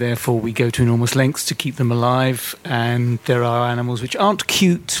 and therefore we go to enormous lengths to keep them alive. And there are animals which aren't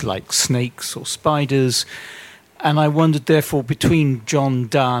cute, like snakes or spiders. And I wondered, therefore, between John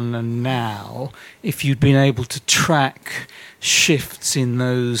Donne and now, if you'd been able to track shifts in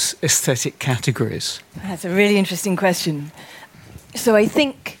those aesthetic categories. That's a really interesting question. So I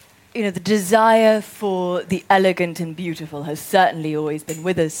think, the desire for the elegant and beautiful has certainly always been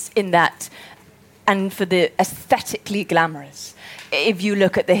with us in that, and for the aesthetically glamorous. If you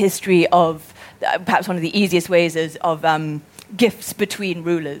look at the history of, perhaps one of the easiest ways is of gifts between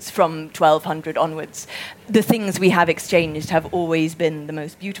rulers from 1200 onwards, the things we have exchanged have always been the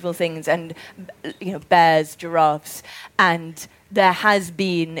most beautiful things, and, bears, giraffes, and there has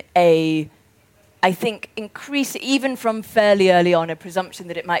been I think, even from fairly early on, a presumption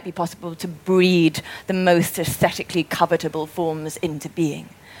that it might be possible to breed the most aesthetically covetable forms into being.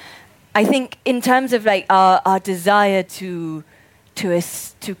 I think in terms of our desire to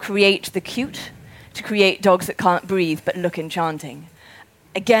create the cute, to create dogs that can't breathe but look enchanting,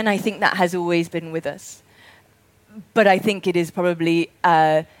 again, I think that has always been with us. But I think it is probably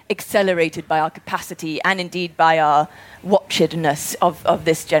accelerated by our capacity and indeed by our watchedness of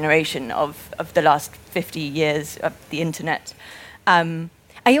this generation of the last 50 years of the internet. I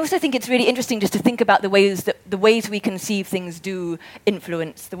also think it's really interesting just to think about the ways we conceive things do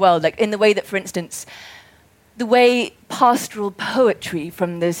influence the world. Like in the way that, for instance, the way pastoral poetry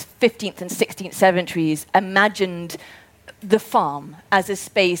from the 15th and 16th centuries imagined the farm as a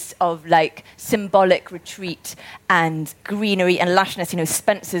space of symbolic retreat and greenery and lushness.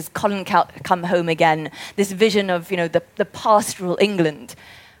 Spencer's Colin Come Home Again, this vision of the pastoral England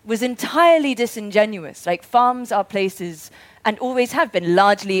was entirely disingenuous. Farms are places, and always have been,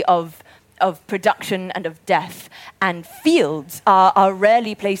 largely of production and of death, and fields are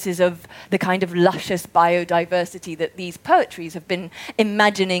rarely places of the kind of luscious biodiversity that these poetries have been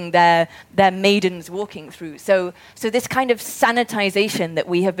imagining their maidens walking through. So this kind of sanitization that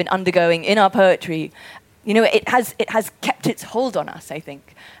we have been undergoing in our poetry, it has kept its hold on us, I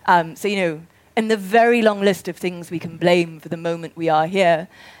think. In the very long list of things we can blame for the moment we are here,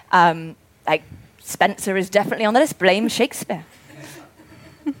 Spencer is definitely on the list. Blame Shakespeare.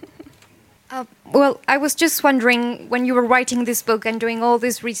 Well, I was just wondering, when you were writing this book and doing all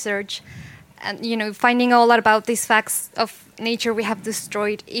this research and, finding a lot about these facts of nature we have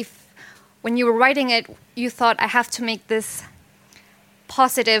destroyed, if when you were writing it, you thought, I have to make this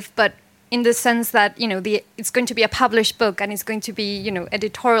positive, but in the sense that, it's going to be a published book and it's going to be,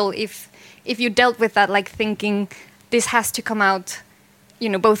 editorial, if you dealt with that, thinking this has to come out,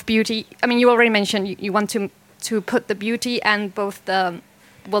 both beauty. I mean, you already mentioned you want to put the beauty and both the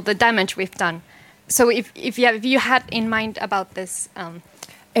damage we've done. So if you had in mind about this,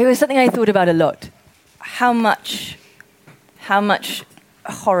 it was something I thought about a lot. How much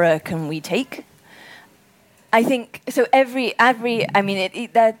horror can we take? I think so. Every I mean,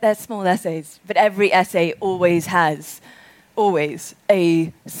 they're small essays, but every essay always has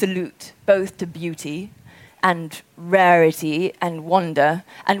a salute both to beauty and rarity and wonder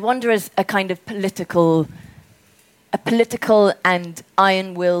as a kind of political and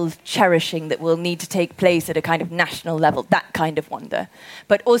iron-willed cherishing that will need to take place at a kind of national level, that kind of wonder.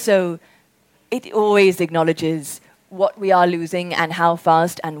 But also, it always acknowledges what we are losing and how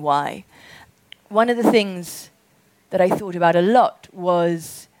fast and why. One of the things that I thought about a lot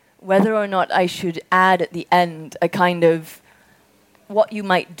was whether or not I should add at the end a kind of what you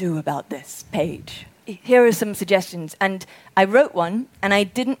might do about this page. Here are some suggestions. And I wrote one, and I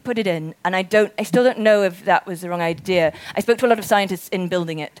didn't put it in, and I still don't know if that was the wrong idea. I spoke to a lot of scientists in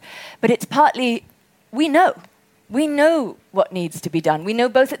building it. But it's partly, we know. We know what needs to be done. We know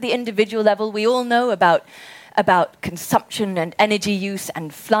both at the individual level, we all know about consumption and energy use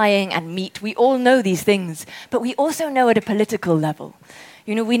and flying and meat. We all know these things. But we also know at a political level.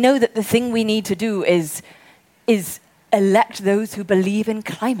 You know, we know that the thing we need to do is elect those who believe in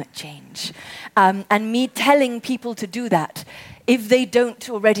climate change. And me telling people to do that, if they don't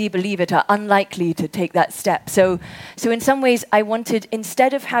already believe it, are unlikely to take that step. So in some ways, I wanted,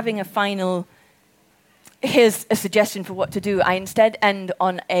 instead of having a final, here's a suggestion for what to do, I instead end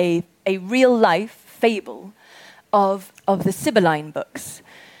on a real-life fable of the Sibylline books.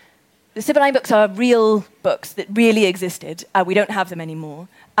 The Sibylline books are real books that really existed. We don't have them anymore.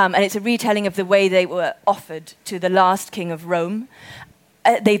 And it's a retelling of the way they were offered to the last king of Rome.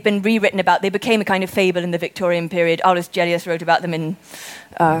 They've been rewritten about, they became a kind of fable in the Victorian period. Aulus Gellius wrote about them in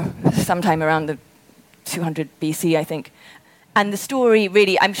sometime around the 200 BC, I think. And the story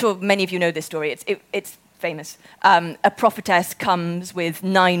really, I'm sure many of you know this story, it's famous. A prophetess comes with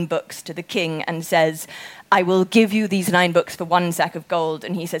 9 books to the king and says, I will give you these 9 books for 1 sack of gold.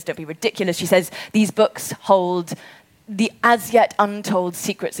 And he says, don't be ridiculous. She says, these books hold the as yet untold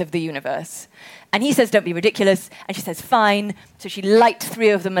secrets of the universe. And he says, don't be ridiculous. And she says, fine. So she lights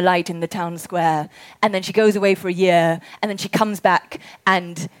 3 of them alight in the town square. And then she goes away for a year. And then she comes back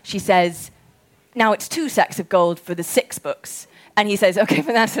and she says, now it's 2 sacks of gold for the 6 books. And he says, okay,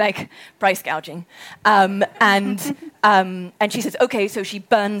 but that's like price gouging. And she says, okay, so she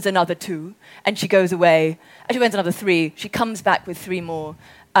burns another 2. And she goes away. And she burns another 3. She comes back with 3 more.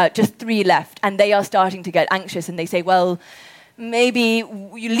 Just 3 left. And they are starting to get anxious. And they say, well, maybe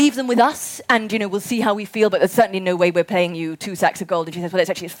you leave them with us and, we'll see how we feel, but there's certainly no way we're paying you 2 sacks of gold. And she says, well,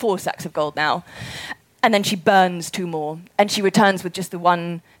 it's 4 sacks of gold now. And then she burns 2 more. And she returns with just the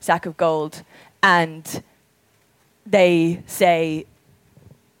 1 sack of gold. And they say,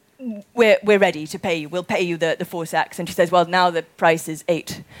 we're ready to pay you. We'll pay you the 4 sacks. And she says, well, now the price is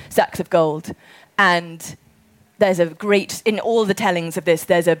 8 sacks of gold. And there's a great, in all the tellings of this,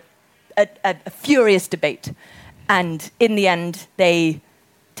 there's a furious debate. And in the end, they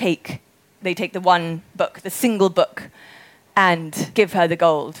take the 1 book, the single book, and give her the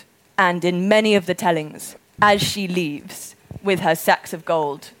gold. And in many of the tellings, as she leaves with her sacks of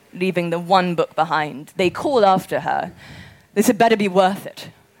gold, leaving the 1 book behind, they call after her, this had better be worth it.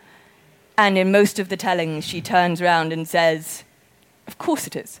 And in most of the tellings, she turns around and says, of course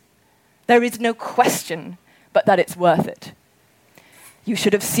it is. There is no question but that it's worth it. You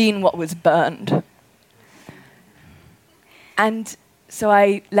should have seen what was burned. And so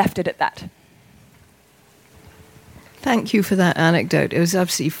I left it at that. Thank you for that anecdote. It was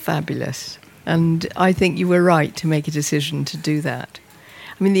absolutely fabulous. And I think you were right to make a decision to do that.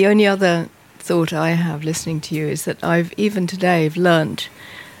 I mean, the only other thought I have listening to you is that even today, I've learnt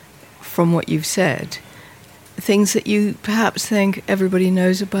from what you've said, things that you perhaps think everybody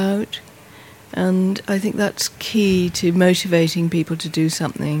knows about. And I think that's key to motivating people to do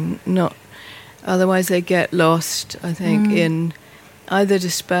something. Otherwise they get lost, I think, in either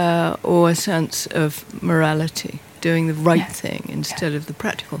despair or a sense of morality, doing the right thing instead of the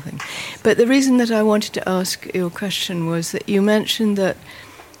practical thing. But the reason that I wanted to ask your question was that you mentioned that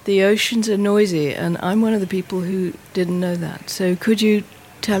the oceans are noisy, and I'm one of the people who didn't know that. So could you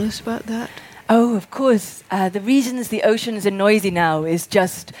tell us about that? Oh, of course. The reasons the oceans are noisy now is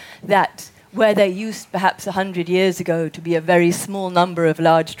just that where there used perhaps 100 years ago to be a very small number of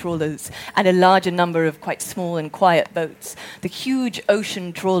large trawlers and a larger number of quite small and quiet boats, the huge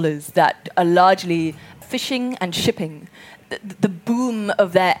ocean trawlers that are largely fishing and shipping, the boom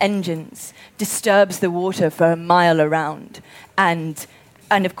of their engines disturbs the water for a mile around. And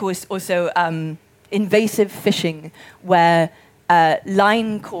of course also invasive fishing where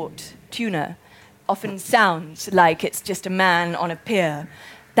line-caught tuna often sounds like it's just a man on a pier.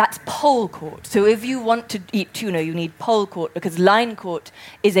 That's pole caught. So if you want to eat tuna, you need pole caught, because line caught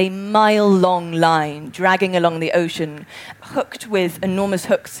is a mile-long line dragging along the ocean, hooked with enormous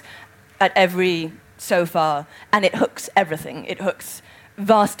hooks at every so far, and it hooks everything. It hooks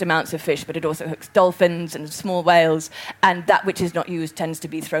vast amounts of fish, but it also hooks dolphins and small whales, and that which is not used tends to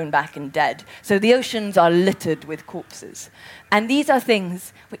be thrown back and dead. So the oceans are littered with corpses. And these are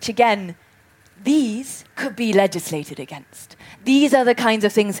things which, again, these could be legislated against. These are the kinds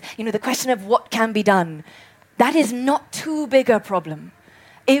of things, the question of what can be done. that is not too big a problem.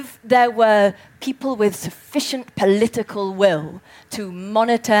 If there were people with sufficient political will to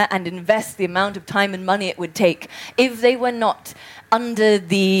monitor and invest the amount of time and money it would take, if they were not under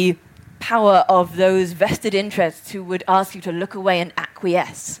the power of those vested interests who would ask you to look away and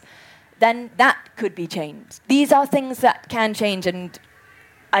acquiesce, then that could be changed. These are things that can change, and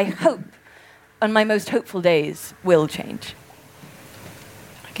I hope, on my most hopeful days, will change.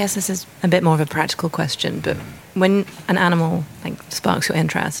 I guess this is a bit more of a practical question, but when an animal sparks your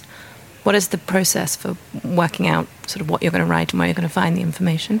interest, what is the process for working out sort of what you're going to write and where you're going to find the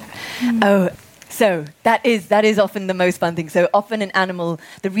information? Oh, so that is often the most fun thing. So often an animal,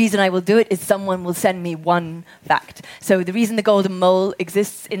 the reason I will do it is someone will send me one fact. So the reason the golden mole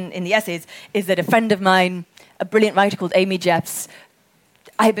exists in the essays is that a friend of mine, a brilliant writer called Amy Jeffs,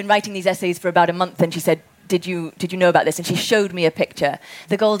 I had been writing these essays for about a month, and she said, did you know about this? And she showed me a picture.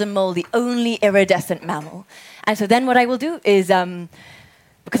 The golden mole, the only iridescent mammal. And so then what I will do is,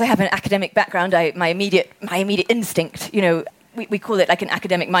 because I have an academic background, my immediate instinct, we call it like an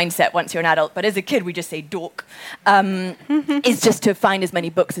academic mindset once you're an adult, but as a kid we just say dork, is just to find as many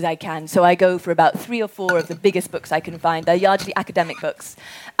books as I can. So I go for about 3 or 4 of the biggest books I can find. They're largely academic books.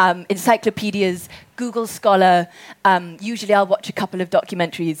 Encyclopedias, Google Scholar, usually I'll watch a couple of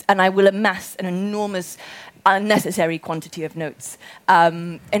documentaries, and I will amass an enormous unnecessary quantity of notes.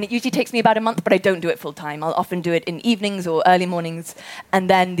 And it usually takes me about a month, but I don't do it full time. I'll often do it in evenings or early mornings. And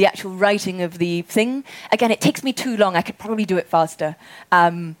then the actual writing of the thing, again, it takes me too long. I could probably do it faster.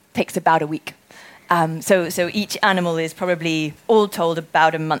 Takes about a week. So each animal is probably, all told,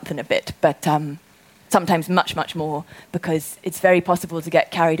 about a month and a bit, but sometimes much, much more, because it's very possible to get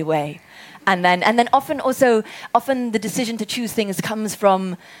carried away. And then often the decision to choose things comes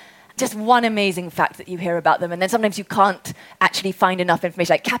from just one amazing fact that you hear about them, and then sometimes you can't actually find enough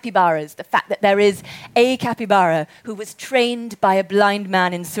information, like capybaras, the fact that there is a capybara who was trained by a blind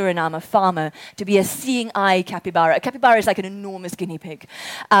man in Suriname, a farmer, to be a seeing eye capybara. A capybara is like an enormous guinea pig.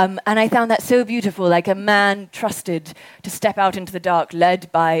 And I found that so beautiful, like a man trusted to step out into the dark, led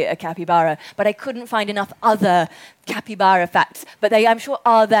by a capybara. But I couldn't find enough other capybara facts, but they, I'm sure,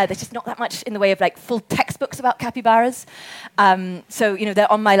 are there. There's just not that much in the way of full textbooks about capybaras. So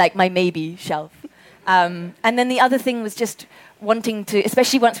they're on my maybe shelf. And then the other thing was just wanting to,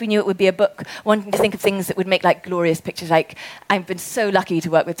 especially once we knew it would be a book, wanting to think of things that would make glorious pictures. I've been so lucky to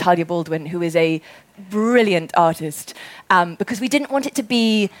work with Talia Baldwin, who is a brilliant artist, because we didn't want it to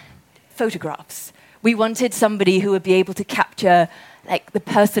be photographs. We wanted somebody who would be able to capture the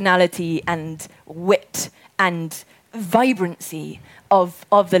personality and wit and vibrancy of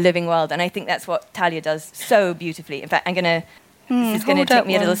the living world. And I think that's what Talia does so beautifully. In fact, this is going to take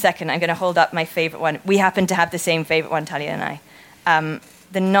me a little second. I'm going to hold up my favourite one. We happen to have the same favourite one, Talia and I.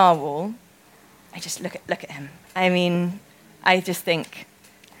 The narwhal. I just look at him. I mean, I just think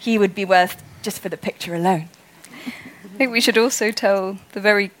he would be worth just for the picture alone. I think we should also tell the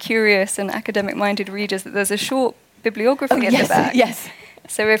very curious and academic-minded readers that there's a short bibliography at the back. Yes.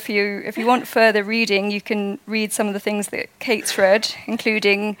 So if you want further reading, you can read some of the things that Kate's read,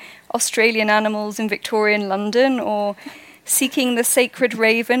 including Australian Animals in Victorian London, or Seeking the Sacred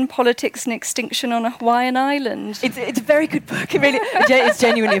Raven, Politics and Extinction on a Hawaiian Island. It's a very good book. It's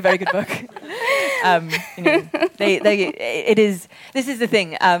genuinely a very good book. This is the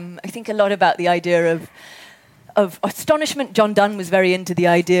thing. I think a lot about the idea of astonishment. John Donne was very into the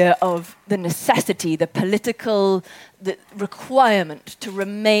idea of the necessity, the political, the requirement to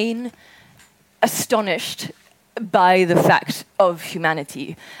remain astonished by the fact of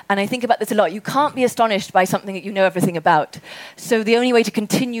humanity. And I think about this a lot. You can't be astonished by something that you know everything about. So the only way to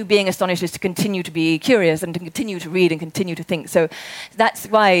continue being astonished is to continue to be curious and to continue to read and continue to think. So that's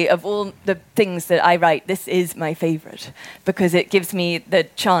why, of all the things that I write, this is my favorite, because it gives me the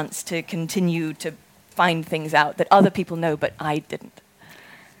chance to continue to find things out that other people know, but I didn't.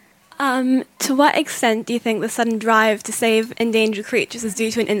 To what extent do you think the sudden drive to save endangered creatures is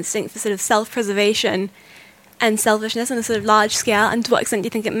due to an instinct for sort of self-preservation and selfishness on a sort of large scale, and to what extent do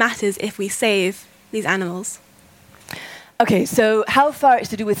you think it matters if we save these animals? Okay, so how far it's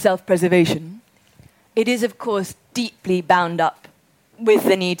to do with self-preservation? It is, of course, deeply bound up with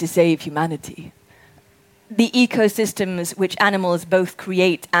the need to save humanity. The ecosystems which animals both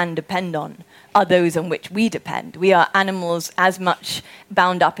create and depend on are those on which we depend. We are animals as much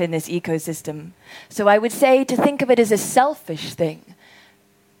bound up in this ecosystem. So I would say to think of it as a selfish thing.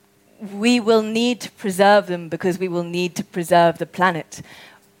 We will need to preserve them because we will need to preserve the planet.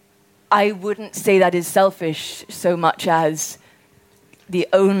 I wouldn't say that is selfish so much as the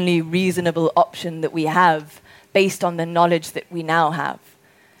only reasonable option that we have based on the knowledge that we now have.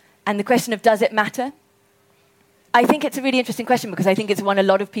 And the question of does it matter? I think it's a really interesting question because I think it's one a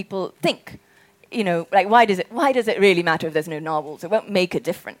lot of people think. You know, like why does it really matter if there's no novels? It won't make a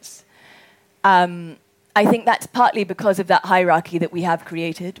difference. I think that's partly because of that hierarchy that we have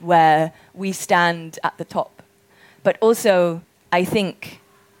created where we stand at the top. But also, I think,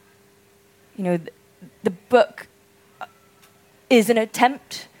 you know, the book is an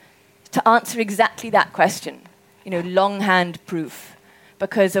attempt to answer exactly that question, you know, longhand proof.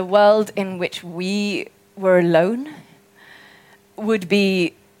 Because a world in which we were alone would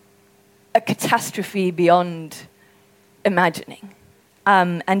be a catastrophe beyond imagining.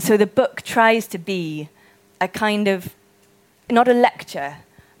 And so the book tries to be a kind of, not a lecture,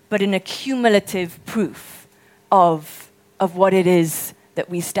 but an accumulative proof of what it is that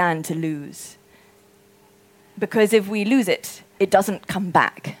we stand to lose. Because if we lose it, it doesn't come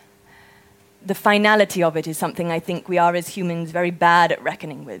back. The finality of it is something I think we are as humans very bad at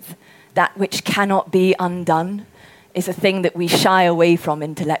reckoning with. That which cannot be undone is a thing that we shy away from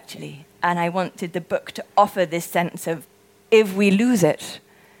intellectually. And I wanted the book to offer this sense of, if we lose it,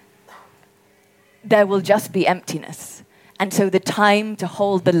 there will just be emptiness. And so the time to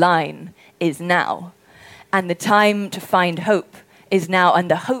hold the line is now. And the time to find hope is now. And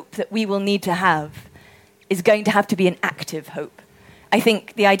the hope that we will need to have is going to have to be an active hope. I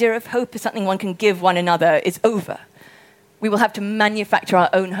think the idea of hope is something one can give one another is over. We will have to manufacture our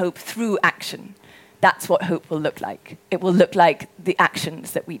own hope through action. That's what hope will look like. It will look like the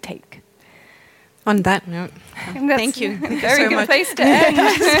actions that we take. On that note, thank you. Very good place to end.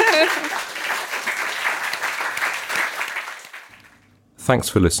 Thanks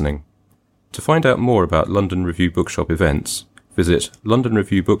for listening. To find out more about London Review Bookshop events, visit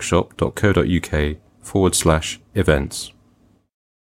londonreviewbookshop.co.uk/events.